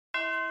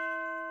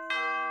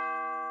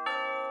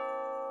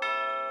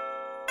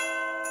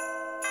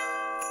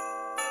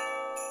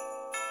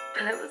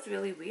That was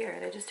really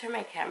weird. I just turned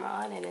my camera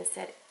on and it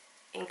said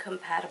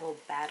incompatible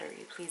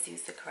battery. Please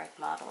use the correct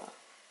model.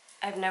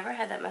 I've never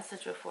had that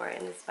message before,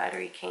 and this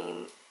battery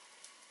came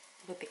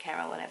with the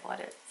camera when I bought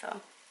it,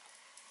 so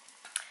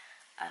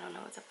I don't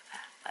know what's up with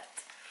that. But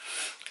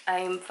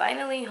I'm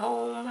finally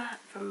home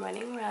from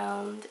running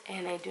around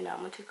and I do not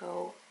want to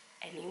go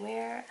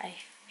anywhere. I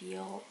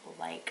feel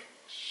like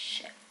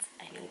shit.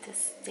 I need to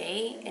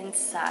stay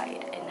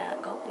inside and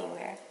not go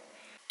anywhere.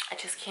 I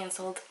just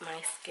canceled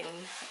my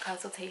skin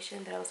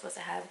consultation that I was supposed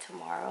to have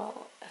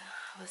tomorrow.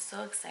 I was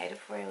so excited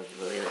for it. I was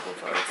really looking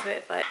forward to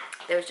it, but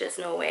there's just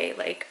no way.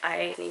 Like,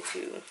 I need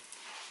to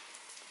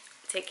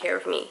take care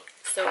of me.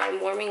 So I'm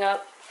warming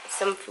up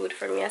some food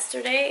from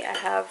yesterday. I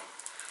have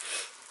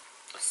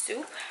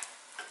soup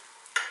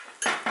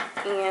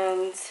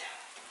and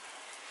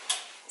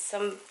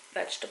some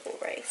vegetable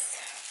rice.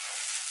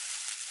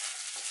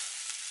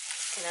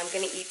 And I'm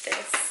gonna eat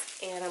this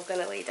and I'm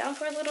gonna lay down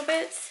for a little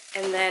bit,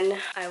 and then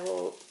I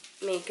will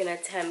make an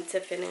attempt to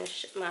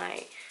finish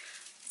my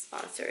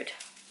sponsored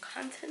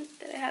content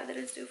that I have that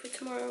is due for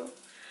tomorrow.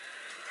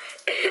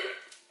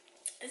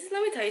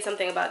 Let me tell you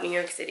something about New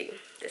York City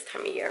this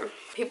time of year.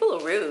 People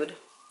are rude.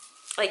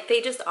 Like, they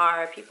just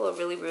are. People are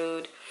really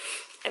rude.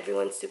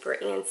 Everyone's super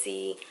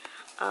antsy.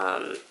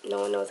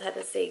 No one knows how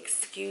to say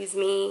excuse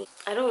me.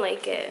 I don't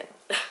like it.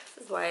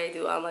 This is why I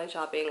do online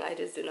shopping. I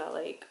just do not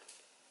like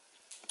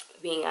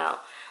being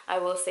out. I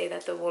will say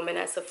that the woman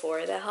at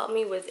Sephora that helped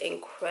me was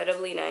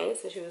incredibly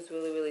nice, and she was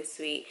really, really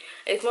sweet.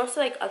 It's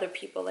mostly like other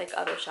people, like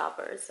other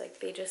shoppers. Like,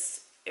 they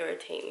just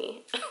irritate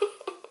me.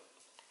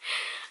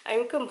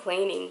 I'm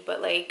complaining,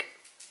 but like,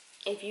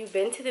 if you've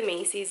been to the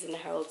Macy's in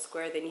Herald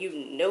Square, then you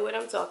know what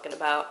I'm talking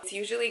about. It's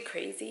usually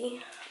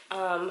crazy.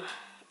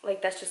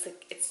 Like, that's just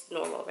like, it's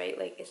normal, right?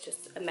 Like, it's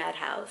just a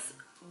madhouse.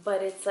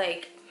 But it's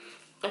like,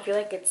 I feel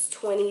like it's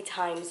 20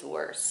 times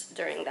worse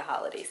during the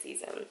holiday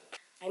season.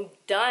 I'm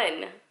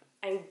done.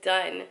 I'm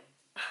done.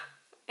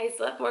 I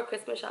still have more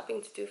Christmas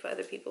shopping to do for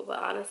other people, but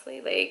honestly,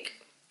 like,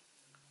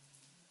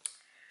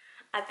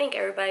 I think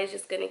everybody's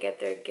just gonna get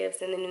their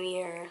gifts in the new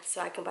year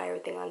so I can buy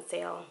everything on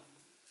sale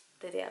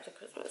the day after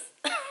Christmas.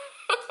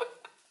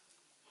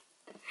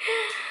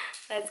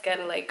 That's kind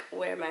of like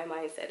where my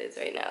mindset is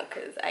right now,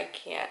 because I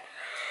can't.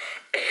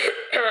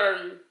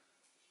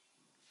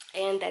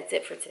 And that's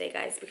it for today,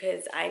 guys,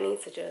 because I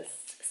need to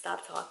just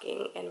stop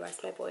talking and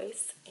rest my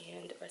voice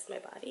and rest my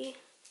body.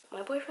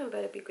 My boyfriend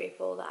better be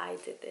grateful that I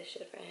did this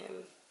shit for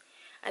him.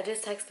 I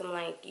just text him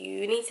like,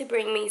 you need to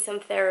bring me some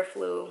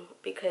Theraflu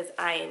because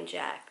I am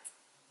jacked.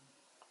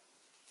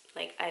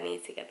 Like, I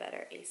need to get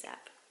better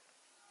ASAP.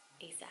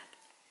 ASAP.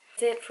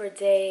 That's it for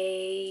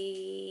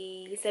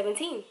day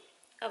 17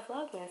 of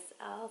Vlogmas.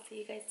 I'll see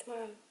you guys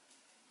tomorrow.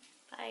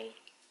 Bye.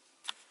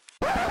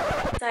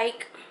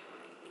 Psych.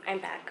 I'm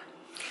back.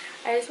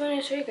 I just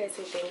want to show you guys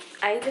something.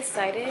 I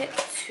decided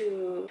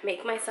to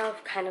make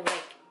myself kind of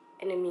like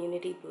an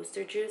immunity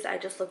booster juice. I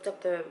just looked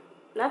up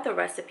not the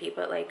recipe,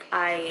 but like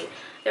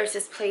there's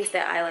this place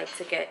that I like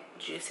to get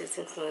juices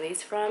and smoothies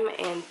from,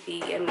 and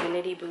the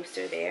immunity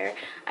booster there,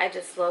 I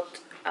just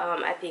looked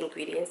at the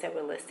ingredients that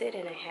were listed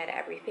and I had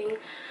everything.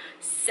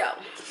 So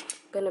I'm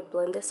gonna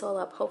blend this all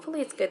up.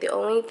 Hopefully it's good. The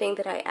only thing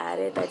that I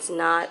added that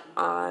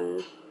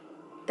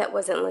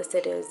wasn't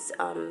listed is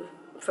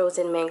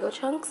frozen mango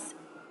chunks,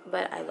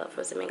 but I love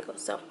frozen mango.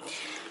 So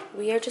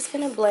we are just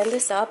gonna blend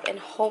this up and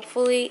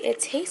hopefully it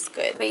tastes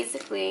good.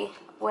 Basically,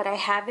 what I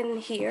have in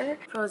here: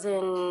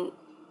 frozen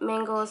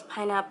mangoes,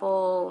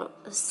 pineapple,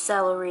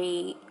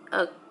 celery,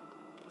 a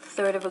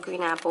third of a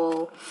green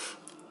apple,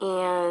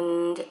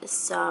 and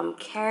some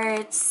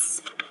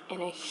carrots,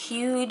 and a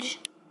huge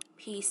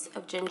piece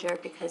of ginger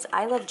because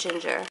I love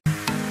ginger.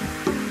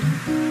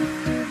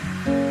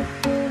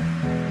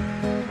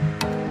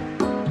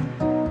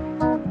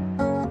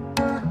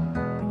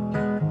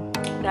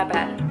 Not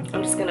bad.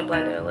 I'm just gonna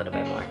blend it a little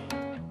bit more.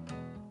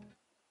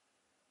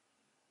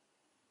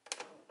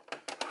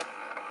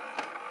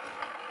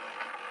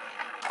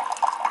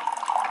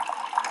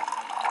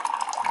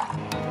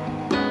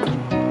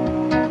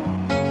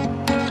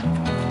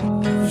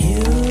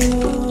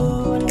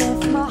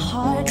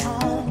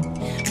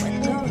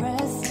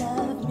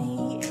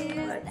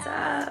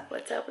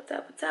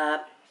 What's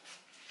up?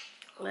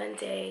 One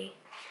day,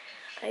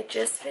 I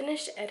just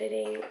finished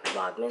editing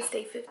Vlogmas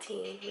Day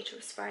 15, which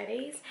was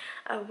Fridays.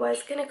 I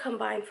was gonna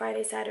combine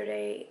Friday,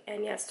 Saturday,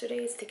 and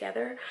yesterday's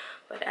together,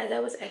 but as I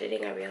was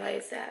editing, I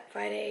realized that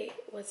Friday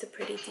was a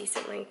pretty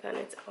decent length on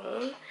its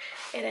own,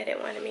 and I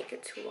didn't want to make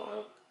it too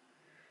long.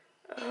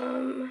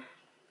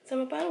 So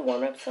I'm about to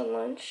warm up some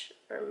lunch,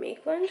 or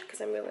make lunch,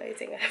 because I'm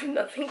realizing I have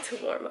nothing to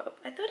warm up.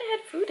 I thought I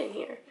had food in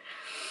here.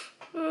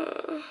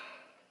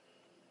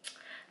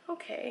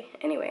 Okay,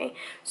 anyway,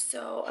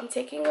 so I'm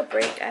taking a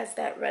break as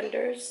that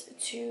renders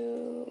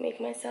to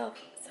make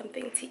myself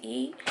something to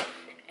eat,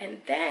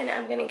 and then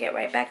I'm gonna get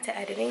right back to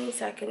editing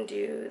so I can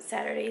do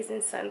Saturdays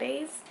and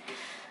Sundays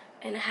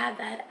and have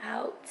that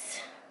out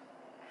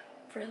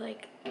for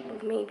like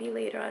maybe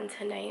later on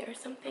tonight or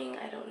something,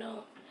 I don't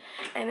know.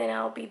 And then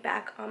I'll be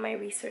back on my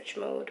research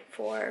mode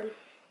for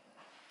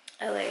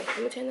LA.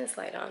 Let me turn this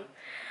light on.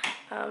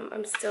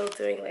 I'm still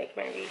doing like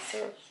my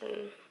research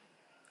and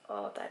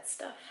all of that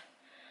stuff.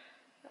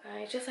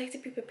 I just like to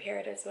be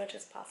prepared as much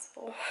as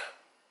possible.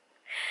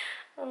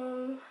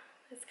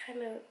 It's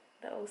kind of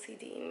the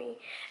OCD in me.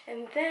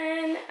 And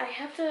then I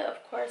have to,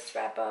 of course,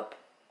 wrap up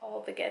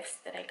all the gifts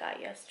that I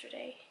got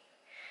yesterday,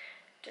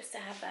 just to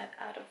have that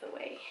out of the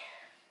way.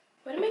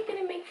 What am I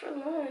gonna make for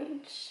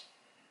lunch?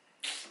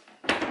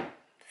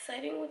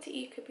 Deciding what to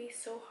eat could be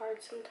so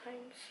hard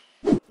sometimes.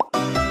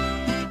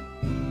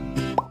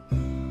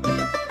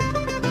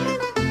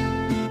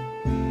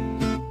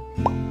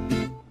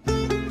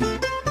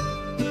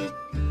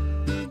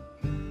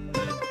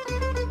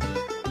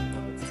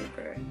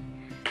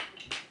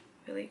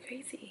 Really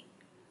crazy.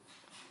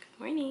 Good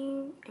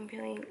morning. I'm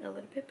feeling a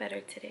little bit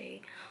better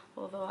today,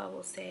 although I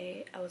will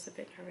say I was a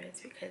bit nervous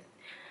because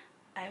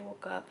I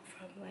woke up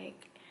from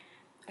like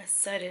a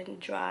sudden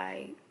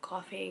dry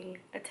coughing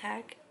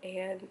attack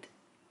and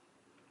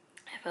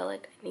I felt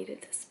like I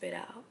needed to spit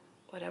out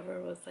whatever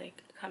was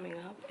like coming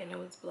up, and it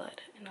was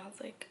blood. And I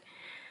was like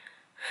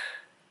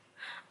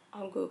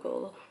on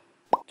Google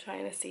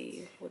trying to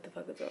see what the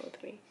fuck is wrong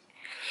with me.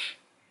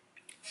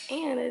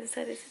 And I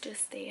decided to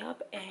just stay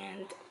up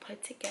and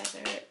put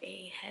together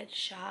a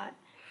headshot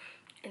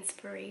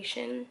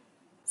inspiration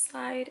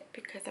slide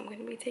because I'm going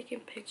to be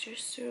taking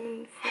pictures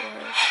soon for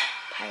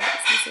pilot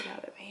season now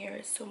that my hair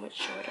is so much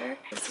shorter.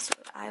 This is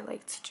what I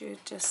like to do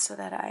just so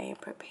that I am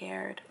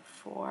prepared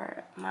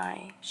for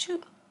my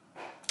shoot.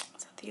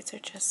 So these are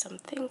just some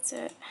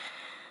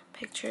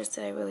pictures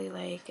that I really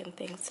like and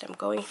things that I'm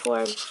going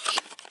for. So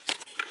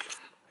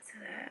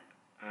that,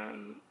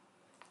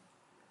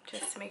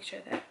 just to make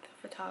sure that the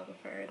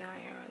photographer and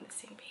I are on the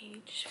same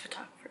page.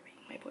 Photographer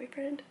being my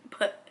boyfriend,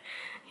 but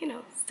you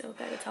know, still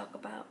gotta talk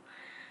about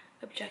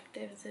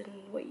objectives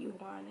and what you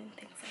want and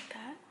things like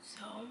that.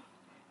 So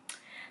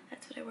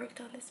that's what I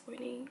worked on this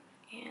morning,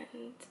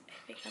 and I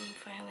think I'm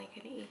finally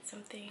gonna eat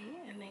something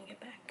and then get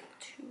back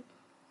to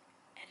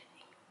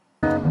editing.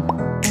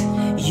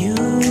 You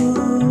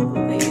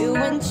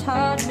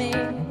enchant me.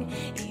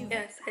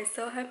 Yes, I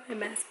still have my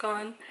mask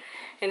on,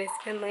 and it's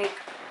been like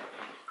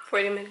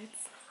 40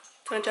 minutes.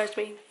 Don't judge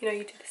me, you know,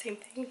 you do the same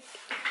thing.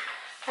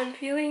 I'm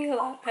feeling a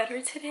lot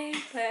better today,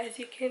 but as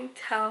you can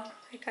tell,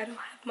 like I don't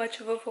have much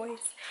of a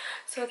voice,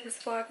 so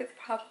this vlog is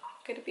probably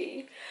gonna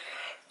be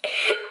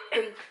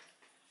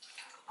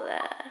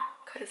blah,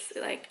 because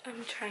like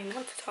I'm trying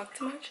not to talk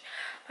too much.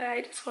 But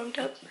I just warmed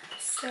up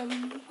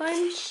some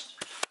lunch.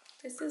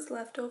 This is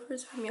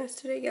leftovers from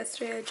yesterday.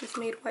 Yesterday I just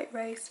made white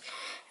rice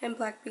and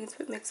black beans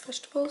with mixed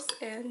vegetables,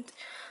 and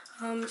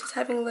just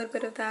having a little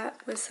bit of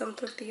that with some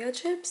tortilla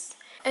chips.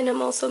 And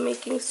I'm also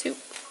making soup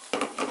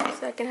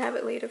so I can have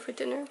it later for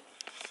dinner.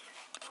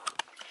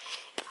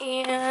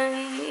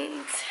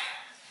 And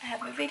I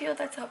have a video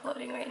that's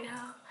uploading right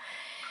now.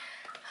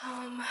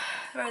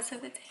 The rest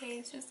of the day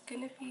is just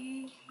gonna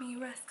be me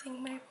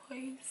resting my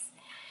voice,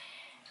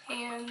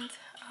 and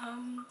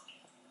I'm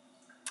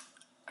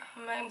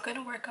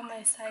gonna work on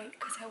my site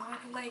because I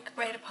want to like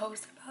write a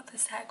post about the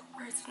SAG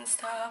words and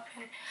stuff,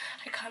 and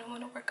I kind of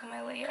want to work on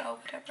my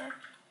layout, whatever.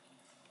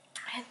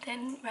 And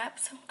then wrap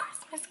some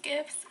Christmas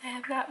gifts. I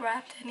have not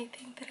wrapped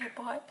anything that I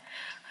bought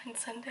on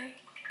Sunday.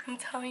 I'm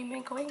telling you,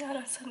 man, going out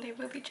on Sunday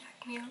really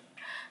jacked me up.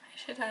 I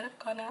should not have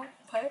gone out,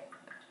 but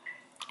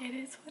it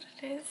is what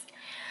it is.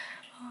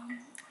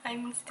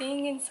 I'm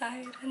staying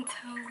inside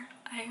until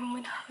I am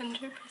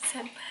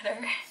 100%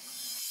 better.